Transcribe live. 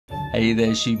Hey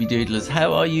there, Shooby Doodlers,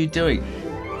 how are you doing?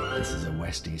 This is a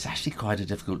Westie. It's actually quite a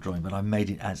difficult drawing, but I made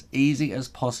it as easy as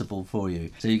possible for you.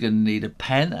 So you're going to need a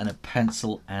pen and a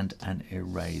pencil and an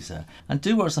eraser. And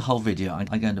do watch the whole video.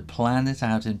 I'm going to plan it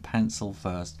out in pencil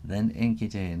first, then ink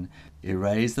it in,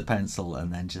 erase the pencil,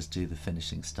 and then just do the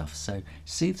finishing stuff. So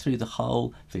see through the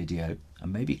whole video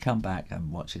and maybe come back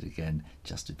and watch it again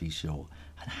just to be sure,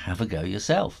 and have a go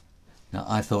yourself. Now,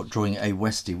 I thought drawing a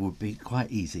Westie would be quite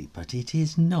easy, but it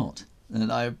is not. And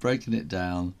I have broken it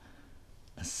down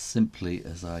as simply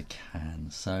as I can.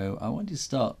 So I want you to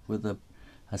start with a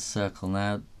circle.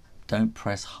 Now, don't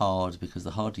press hard, because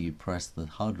the harder you press, the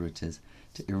harder it is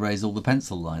to erase all the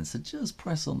pencil lines. So just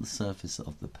press on the surface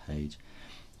of the page.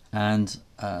 And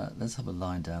let's have a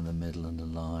line down the middle and a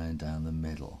line down the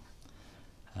middle.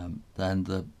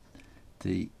 Then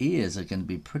the ears are going to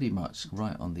be pretty much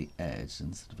right on the edge,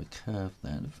 and sort of a curve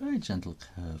there, and a very gentle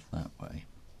curve that way.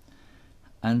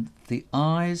 And the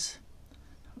eyes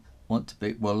want to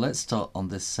be, well, let's start on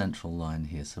this central line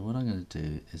here. So what I'm going to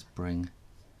do is bring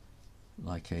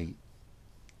like an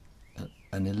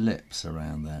ellipse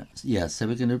around that. Yeah, so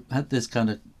we're going to have this kind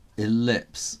of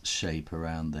ellipse shape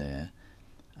around there,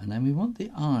 and then we want the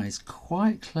eyes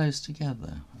quite close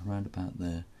together around about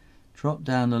there. Drop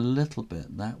down a little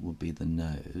bit, that will be the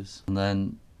nose, and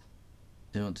then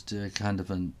you want to do a kind of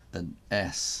an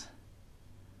S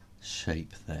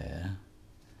shape there,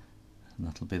 and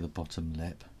that'll be the bottom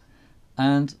lip.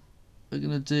 And we're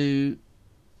going to do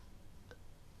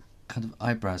kind of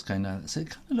eyebrows going down, so it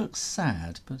kind of looks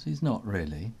sad, but he's not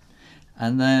really.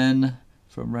 And then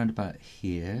from round about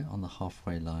here on the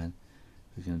halfway line,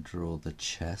 we're going to draw the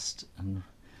chest, and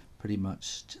pretty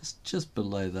much just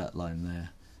below that line there,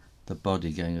 the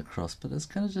body going across, but it's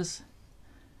kind of just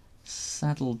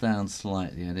saddled down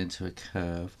slightly and into a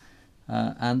curve.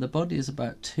 And the body is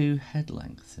about 2 head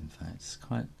lengths, in fact. It's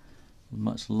quite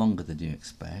much longer than you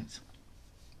expect.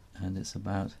 And it's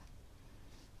about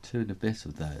 2 and a bit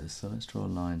of those. So let's draw a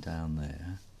line down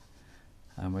there.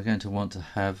 And we're going to want to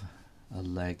have a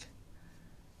leg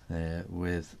there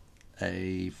with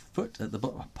a foot at the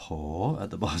bottom, a paw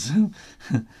at the bottom.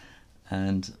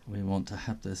 And we want to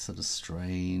have this sort of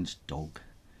strange dog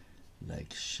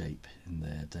leg shape in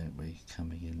there, don't we?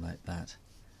 Coming in like that.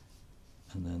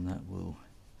 And then that will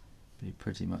be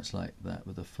pretty much like that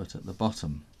with a foot at the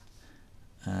bottom.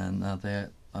 And now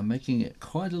I'm making it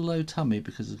quite a low tummy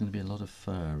because there's going to be a lot of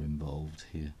fur involved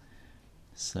here.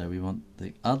 So we want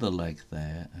the other leg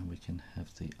there, and we can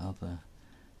have the other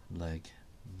leg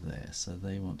there. So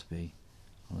they want to be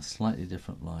on a slightly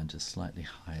different line, just slightly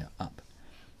higher up.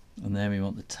 And then we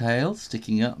want the tail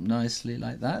sticking up nicely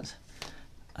like that,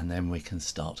 and then we can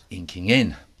start inking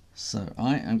in. So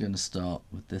I am going to start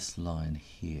with this line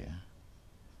here,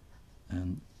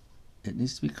 and it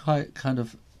needs to be quite kind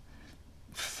of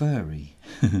furry,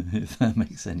 if that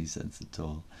makes any sense at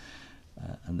all.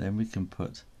 And then we can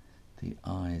put the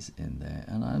eyes in there,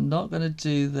 and I'm not going to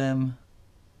do them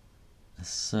as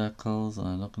circles, and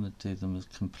I'm not going to do them as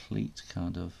complete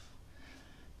kind of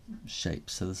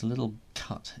shapes. So there's a little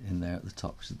cut in there at the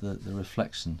top, which is the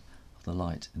reflection of the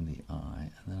light in the eye,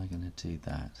 and then I'm going to do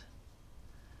that,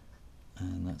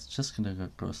 and that's just going to go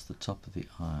across the top of the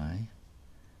eye,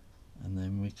 and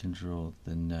then we can draw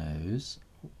the nose,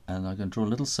 and I'm going to draw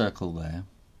a little circle there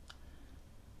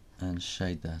and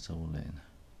shade that all in.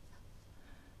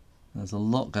 There's a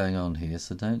lot going on here,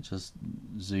 so don't just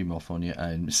zoom off on your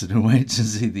own, sort of wait to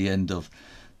see the end of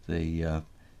the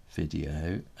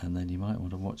video, and then you might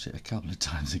want to watch it a couple of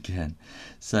times again.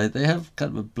 So they have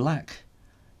kind of a black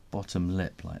bottom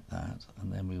lip like that,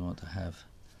 and then we want to have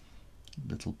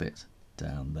a little bit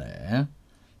down there,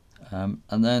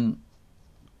 and then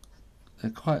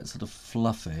they're quite sort of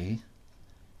fluffy,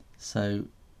 so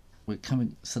we're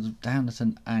coming sort of down at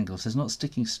an angle, so it's not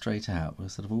sticking straight out, we're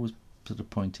sort of always sort of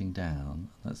pointing down.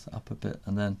 That's up a bit,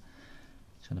 and then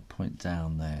kind of point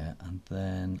down there, and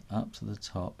then up to the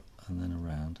top, and then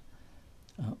around,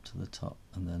 up to the top,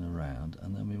 and then around,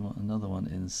 and then we want another one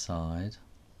inside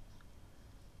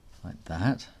like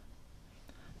that,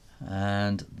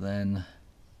 and then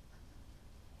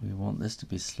we want this to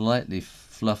be slightly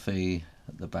fluffy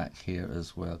at the back here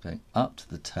as well, going up to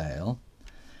the tail,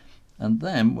 and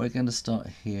then we're going to start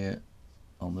here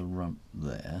on the rump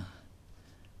there,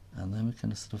 and then we're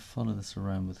going to sort of follow this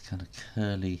around with kind of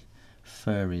curly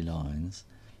furry lines,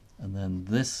 and then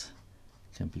this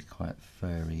can be quite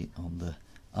furry on the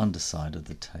underside of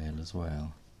the tail as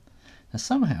well. Now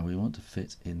somehow we want to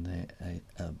fit in there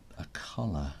a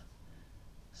collar,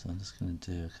 so I'm just going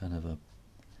to do a kind of a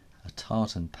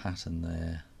tartan pattern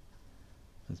there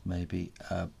with maybe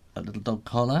a little dog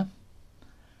collar,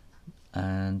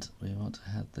 And we want to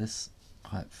have this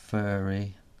quite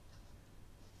furry,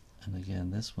 and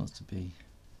again this wants to be,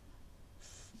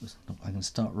 I can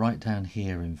start right down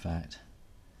here in fact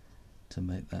to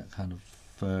make that kind of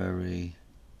furry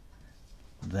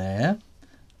there,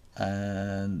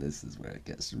 and this is where it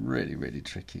gets really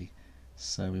tricky.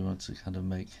 So we want to kind of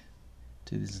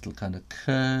do these little kind of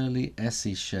curly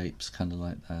S-y shapes, kind of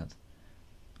like that,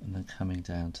 and then coming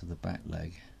down to the back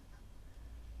leg.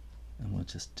 And we'll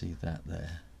just do that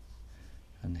there.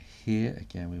 And here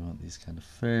again we want these kind of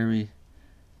furry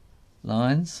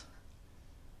lines,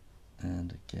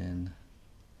 and again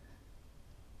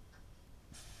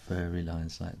furry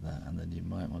lines like that, and then you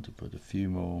might want to put a few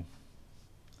more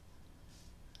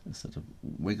sort of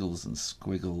wiggles and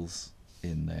squiggles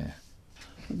in there.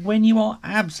 When you are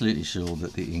absolutely sure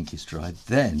that the ink is dry,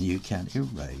 then you can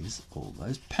erase all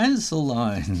those pencil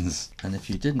lines. And if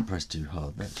you didn't press too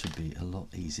hard, that should be a lot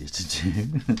easier to do.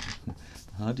 The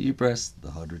harder you press,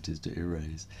 the harder it is to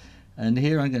erase. And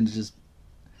here I'm going to just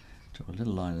draw a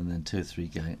little line and then 2 or 3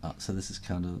 going up. So this is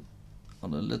kind of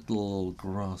on a little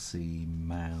grassy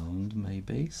mound,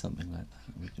 maybe, something like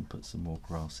that. We can put some more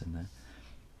grass in there.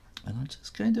 And I'm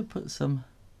just going to put some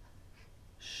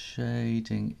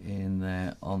shading in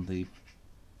there on the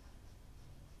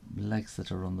legs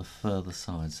that are on the further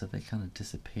side, so they kind of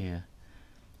disappear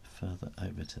further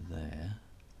over to there.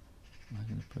 I'm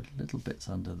going to put little bits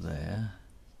under there,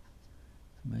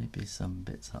 maybe some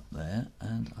bits up there,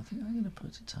 and I think I'm going to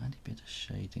put a tiny bit of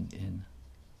shading in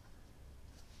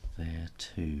there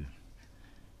too.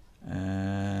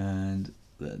 And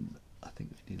then I think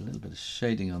we need a little bit of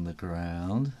shading on the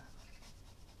ground.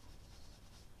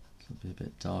 It'll be a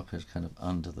bit darker kind of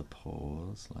under the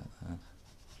paws like that,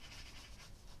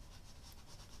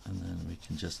 and then we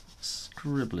can just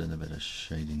scribble in a bit of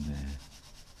shading there,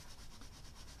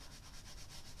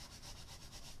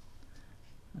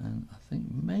 and I think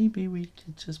maybe we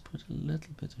could just put a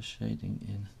little bit of shading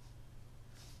in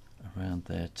around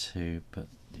there too, but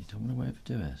you don't want to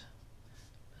overdo it.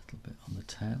 A little bit on the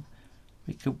tail.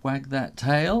 We could wag that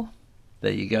tail.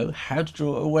 There you go, how to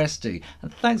draw a Westie.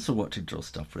 And thanks for watching Draw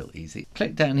Stuff Real Easy.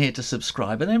 Click down here to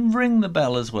subscribe and then ring the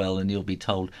bell as well, and you'll be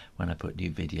told when I put new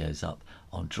videos up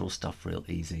on Draw Stuff Real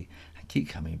Easy. And keep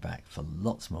coming back for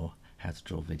lots more how to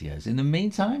draw videos. In the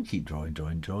meantime, keep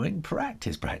drawing,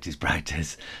 practice,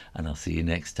 and I'll see you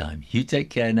next time. You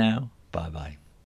take care now. Bye bye.